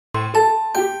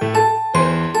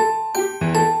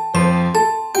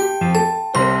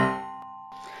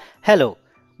Hello,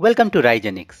 welcome to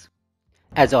Rygenix.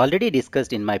 As already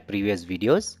discussed in my previous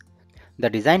videos, the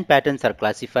design patterns are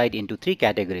classified into three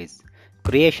categories: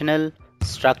 creational,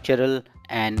 structural,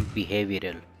 and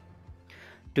behavioral.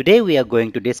 Today we are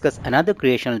going to discuss another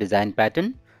creational design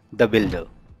pattern, the builder,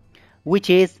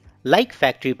 which is, like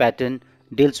factory pattern,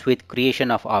 deals with creation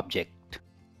of object.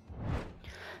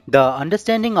 The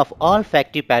understanding of all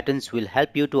factory patterns will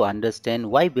help you to understand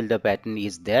why builder pattern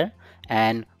is there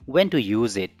and when to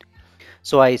use it.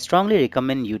 So I strongly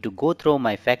recommend you to go through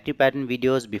my factory pattern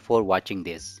videos before watching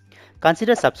this.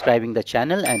 Consider subscribing the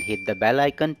channel and hit the bell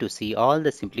icon to see all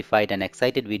the simplified and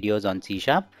excited videos on C#,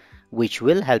 which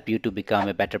will help you to become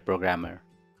a better programmer.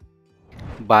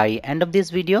 By end of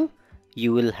this video,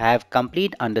 you will have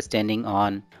complete understanding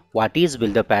on what is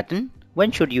builder pattern,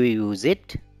 when should you use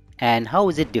it, and how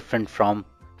is it different from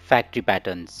factory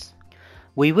patterns.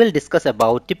 We will discuss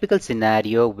about typical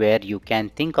scenario where you can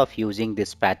think of using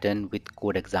this pattern with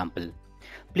code example.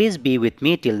 Please be with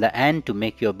me till the end to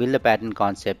make your builder pattern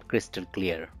concept crystal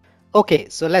clear. Okay,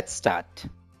 so let's start.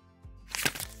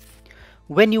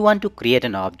 When you want to create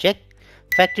an object,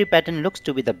 factory pattern looks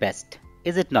to be the best,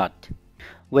 is it not?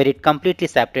 Where it completely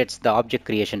separates the object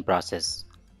creation process.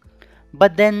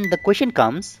 But then the question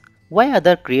comes, why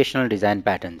other creational design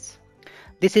patterns?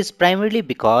 This is primarily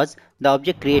because the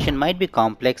object creation might be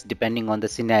complex depending on the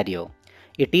scenario.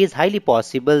 It is highly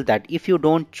possible that if you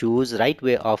don't choose right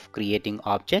way of creating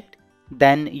object,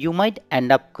 then you might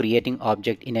end up creating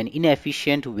object in an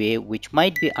inefficient way which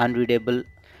might be unreadable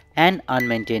and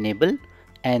unmaintainable,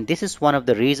 and this is one of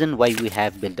the reasons why we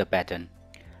have builder pattern.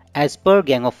 As per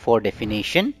Gang of 4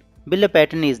 definition, builder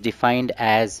pattern is defined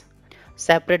as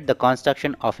separate the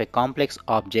construction of a complex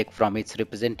object from its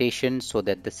representation so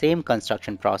that the same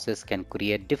construction process can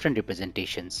create different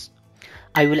representations.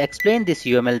 I will explain this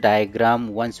UML diagram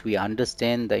once we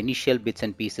understand the initial bits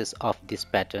and pieces of this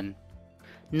pattern.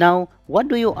 Now, what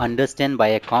do you understand by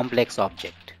a complex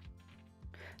object?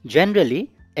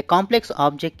 Generally, a complex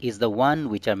object is the one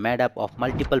which are made up of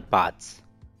multiple parts.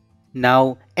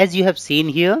 Now, as you have seen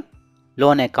here,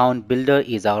 loan account builder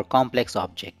is our complex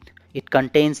object. It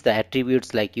contains the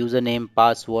attributes like username,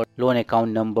 password, loan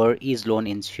account number, is loan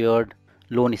insured,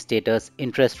 loan status,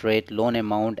 interest rate, loan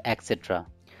amount, etc.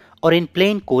 Or in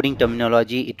plain coding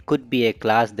terminology, it could be a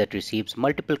class that receives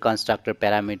multiple constructor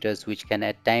parameters which can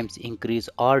at times increase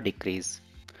or decrease.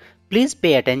 Please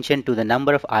pay attention to the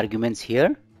number of arguments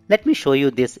here. Let me show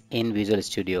you this in Visual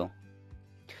Studio.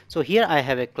 So here I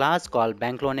have a class called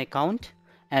bank loan account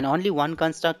and only one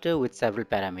constructor with several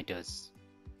parameters.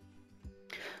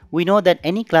 We know that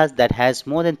any class that has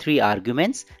more than 3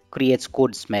 arguments creates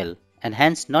code smell and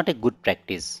hence not a good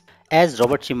practice. As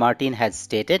Robert C. Martin has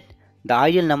stated, the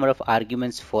ideal number of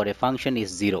arguments for a function is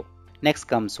 0. Next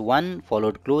comes 1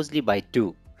 followed closely by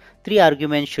 2. 3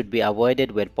 arguments should be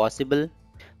avoided where possible.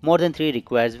 More than 3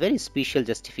 requires very special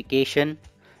justification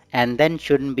and then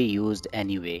shouldn't be used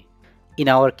anyway. In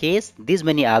our case, these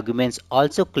many arguments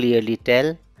also clearly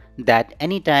tell that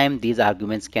anytime these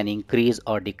arguments can increase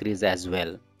or decrease as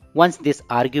well. Once this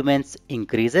arguments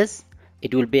increases,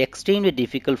 it will be extremely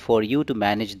difficult for you to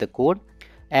manage the code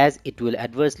as it will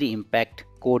adversely impact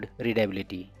code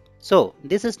readability. So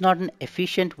this is not an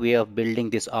efficient way of building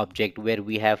this object where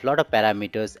we have lot of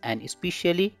parameters, and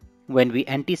especially when we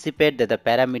anticipate that the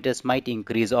parameters might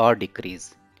increase or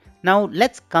decrease. Now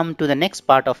let's come to the next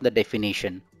part of the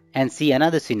definition and see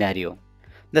another scenario.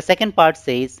 The second part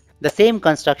says the same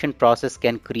construction process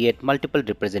can create multiple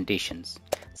representations.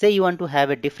 Say you want to have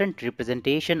a different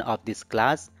representation of this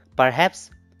class.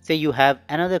 Perhaps say you have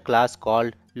another class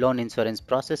called loan insurance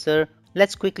processor.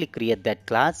 Let's quickly create that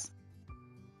class.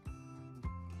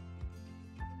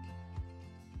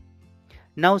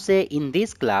 Now say in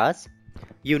this class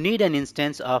you need an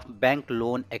instance of bank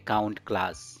loan account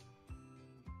class.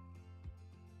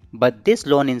 But this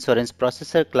loan insurance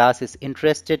processor class is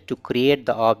interested to create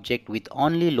the object with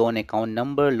only loan account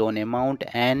number, loan amount,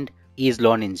 and is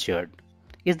loan insured.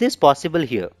 Is this possible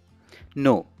here?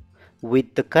 No.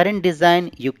 With the current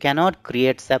design, you cannot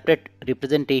create separate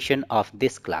representation of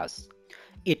this class.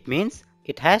 It means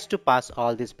it has to pass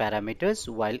all these parameters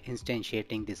while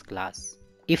instantiating this class.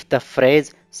 If the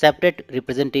phrase separate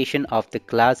representation of the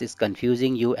class is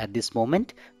confusing you at this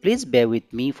moment, please bear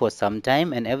with me for some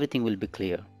time and everything will be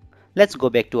clear. Let's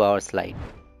go back to our slide.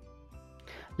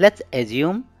 Let's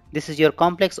assume this is your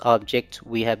complex object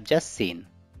we have just seen.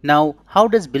 Now, how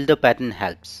does builder pattern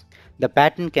helps? The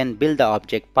pattern can build the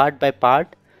object part by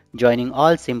part, joining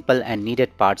all simple and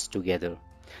needed parts together.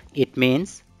 It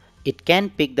means it can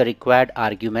pick the required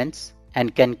arguments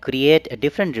and can create a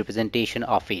different representation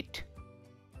of it.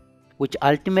 which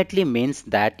ultimately means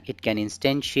that it can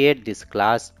instantiate this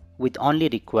class with only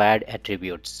required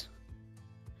attributes.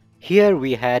 Here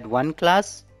we had one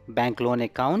class, bank loan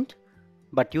account,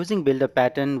 but using builder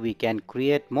pattern we can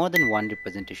create more than one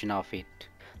representation of it.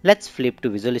 Let's flip to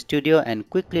Visual Studio and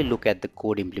quickly look at the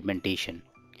code implementation.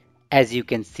 As you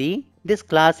can see, this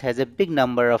class has a big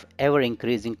number of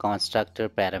ever-increasing constructor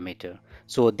parameter.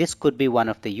 So this could be one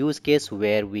of the use case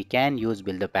where we can use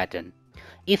builder pattern.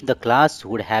 If the class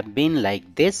would have been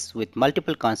like this with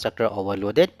multiple constructor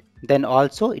overloaded, then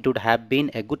also it would have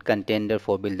been a good contender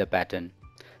for builder pattern.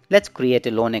 Let's create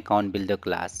a loan account builder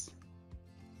class.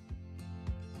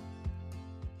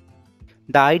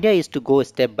 The idea is to go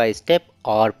step by step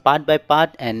or part by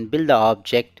part and build the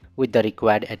object with the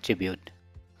required attribute.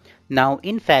 Now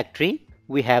in factory,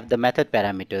 we have the method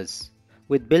parameters.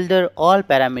 With builder, all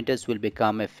parameters will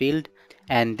become a field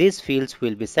and these fields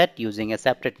will be set using a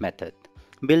separate method.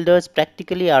 Builders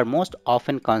practically are most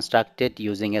often constructed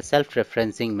using a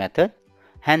self-referencing method.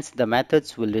 Hence the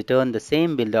methods will return the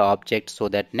same builder object so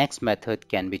that next method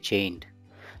can be chained.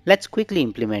 Let's quickly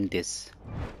implement this.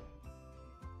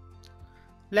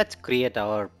 Let's create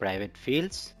our private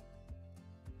fields.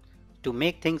 To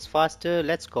make things faster,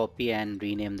 let's copy and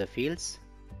rename the fields.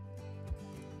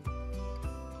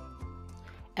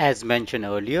 As mentioned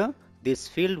earlier, this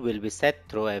field will be set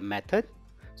through a method.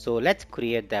 So let's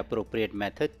create the appropriate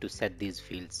method to set these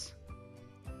fields.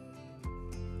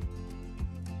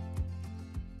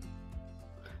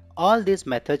 All these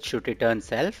methods should return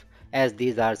self, as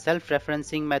these are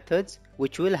self-referencing methods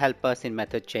which will help us in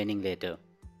method chaining later.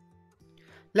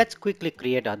 Let's quickly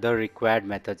create other required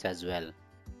methods as well.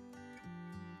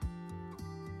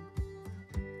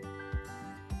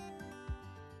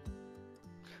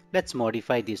 Let's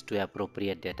modify these to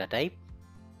appropriate data type.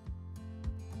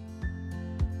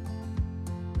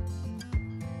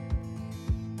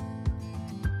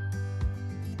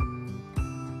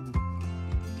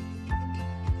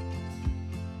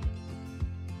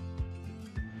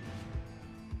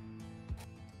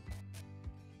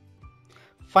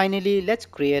 Finally, let's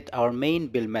create our main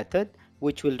build method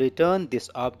which will return this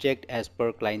object as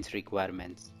per client's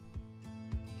requirements.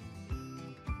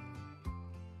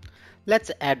 Let's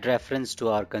add reference to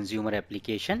our consumer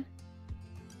application.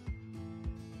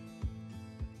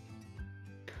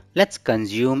 Let's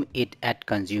consume it at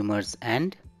consumers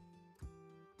end.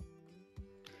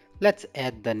 Let's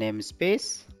add the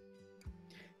namespace.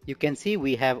 You can see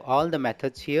we have all the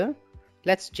methods here.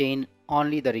 Let's chain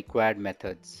only the required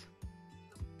methods.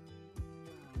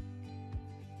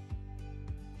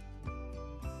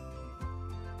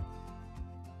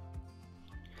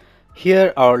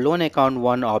 Here our loan account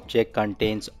 1 object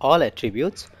contains all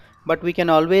attributes, but we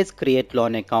can always create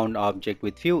loan account object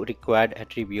with few required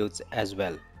attributes as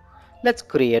well. Let's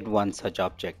create one such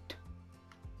object.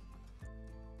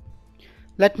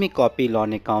 Let me copy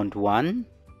loan account 1.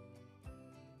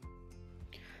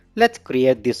 Let's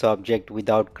create this object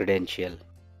without credential.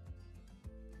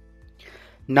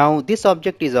 Now this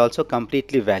object is also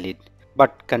completely valid,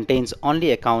 but contains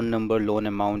only account number, loan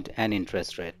amount and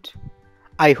interest rate.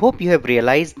 I hope you have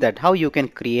realized that how you can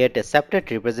create a separate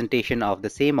representation of the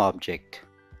same object.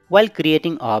 While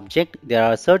creating object, there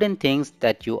are certain things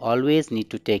that you always need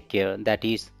to take care, that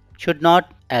is, should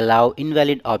not allow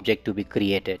invalid object to be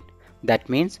created. That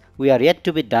means we are yet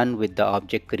to be done with the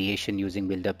object creation using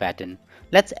builder pattern.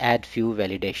 Let's add few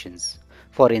validations.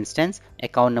 For instance,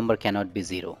 account number cannot be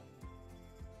 0.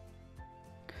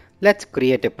 Let's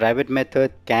create a private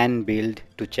method canBuild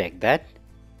to check that.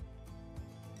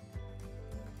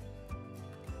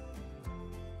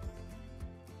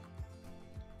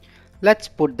 Let's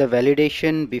put the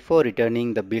validation before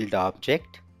returning the build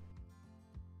object.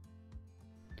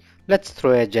 Let's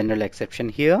throw a general exception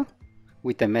here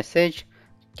with a message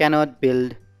cannot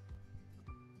build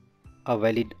a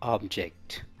valid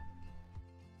object.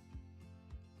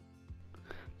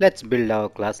 Let's build our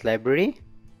class library.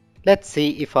 Let's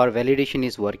see if our validation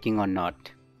is working or not.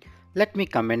 Let me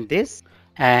comment this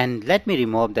and let me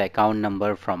remove the account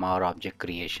number from our object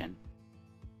creation.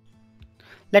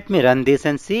 Let me run this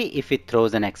and see if it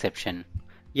throws an exception.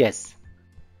 Yes,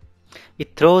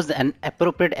 it throws an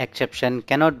appropriate exception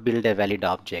cannot build a valid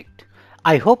object.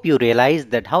 I hope you realize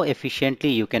that how efficiently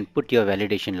you can put your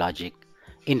validation logic.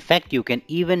 In fact, you can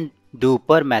even do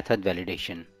per method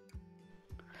validation.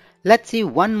 Let's see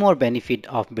one more benefit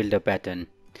of builder pattern.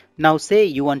 Now say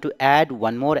you want to add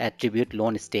one more attribute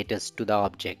loan status to the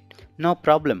object. No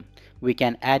problem, we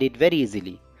can add it very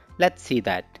easily. Let's see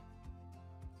that.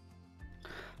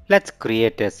 Let's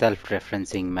create a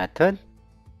self-referencing method.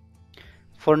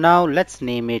 For now, let's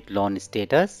name it loan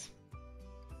status.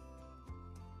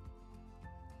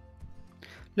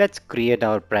 Let's create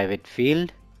our private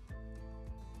field.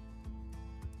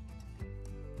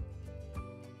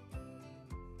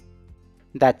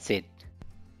 That's it.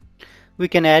 We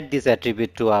can add this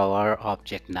attribute to our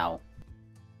object now.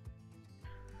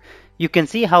 You can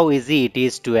see how easy it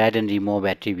is to add and remove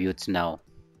attributes now.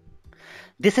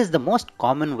 This is the most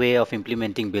common way of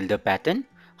implementing builder pattern.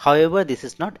 However, this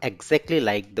is not exactly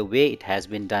like the way it has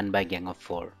been done by Gang of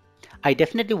 4. I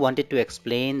definitely wanted to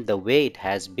explain the way it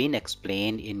has been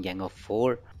explained in Gang of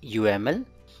 4 UML,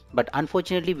 but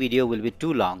unfortunately video will be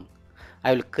too long.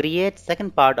 I will create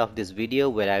second part of this video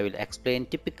where I will explain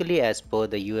typically as per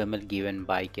the UML given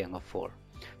by Gang of 4.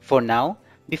 For now,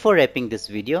 before wrapping this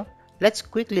video, let's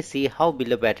quickly see how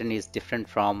builder pattern is different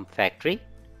from factory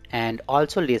and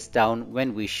also list down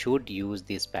when we should use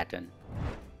this pattern.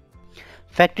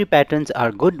 Factory patterns are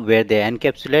good where they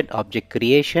encapsulate object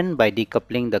creation by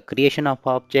decoupling the creation of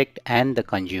object and the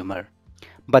consumer.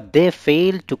 But they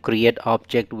fail to create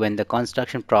object when the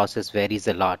construction process varies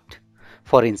a lot.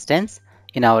 For instance,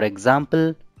 in our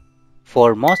example,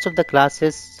 for most of the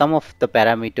classes, some of the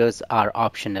parameters are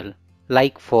optional.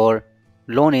 Like for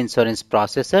loan insurance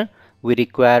processor, we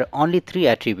require only 3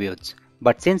 attributes.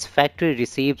 But since factory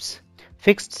receives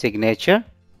fixed signature,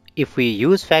 if we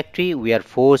use factory, we are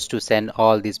forced to send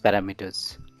all these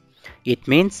parameters. It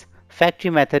means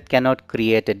factory method cannot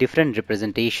create a different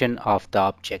representation of the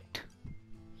object.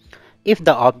 If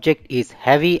the object is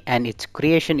heavy and its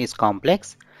creation is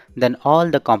complex, then all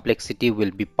the complexity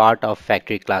will be part of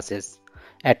factory classes.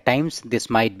 At times, this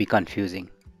might be confusing.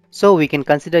 So we can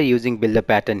consider using builder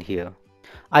pattern here.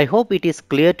 I hope it is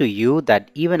clear to you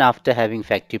that even after having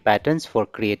factory patterns for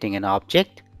creating an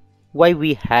object, why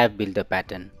we have builder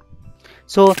pattern.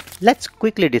 So let's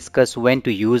quickly discuss when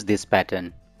to use this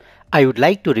pattern. I would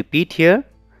like to repeat here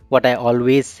what I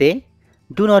always say.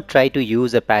 Do not try to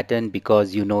use a pattern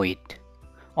because you know it.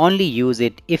 Only use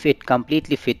it if it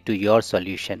completely fit to your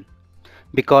solution.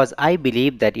 Because I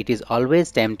believe that it is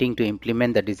always tempting to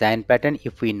implement the design pattern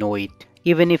if we know it,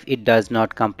 even if it does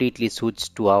not completely suits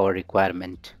to our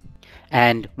requirement.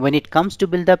 And when it comes to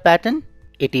builder pattern,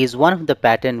 it is one of the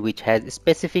pattern which has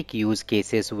specific use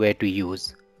cases where to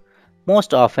use.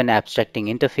 Most often abstracting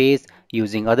interface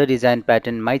using other design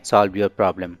pattern might solve your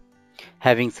problem.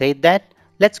 Having said that,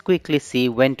 let's quickly see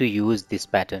when to use this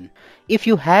pattern. If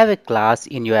you have a class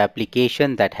in your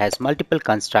application that has multiple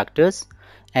constructors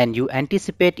and you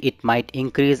anticipate it might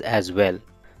increase as well,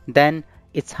 then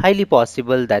it's highly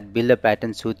possible that builder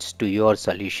pattern suits to your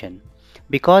solution.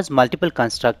 Because multiple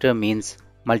constructor means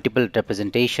multiple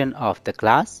representation of the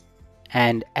class,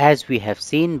 and as we have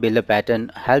seen, builder pattern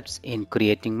helps in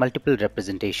creating multiple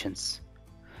representations.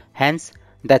 Hence,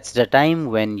 that's the time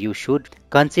when you should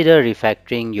consider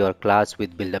refactoring your class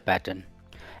with builder pattern.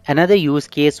 Another use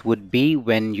case would be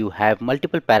when you have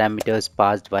multiple parameters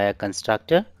passed via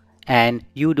constructor and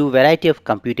you do variety of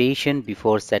computation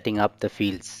before setting up the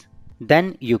fields.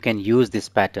 Then you can use this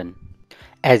pattern,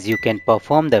 as you can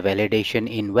perform the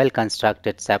validation in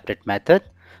well-constructed separate method,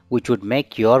 which would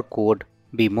make your code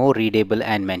be more readable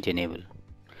and maintainable.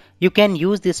 You can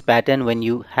use this pattern when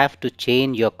you have to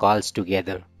chain your calls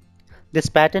together. This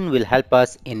pattern will help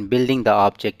us in building the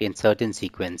object in certain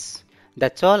sequence.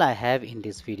 That's all I have in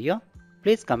this video.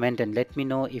 Please comment and let me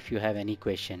know if you have any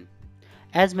question.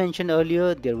 As mentioned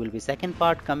earlier, there will be second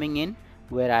part coming in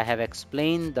where I have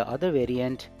explained the other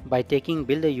variant by taking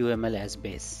builder UML as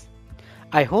base.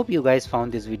 I hope you guys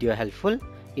found this video helpful.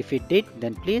 If it did,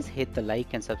 then please hit the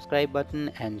like and subscribe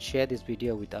button and share this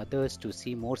video with others to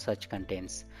see more such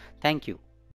contents. Thank you.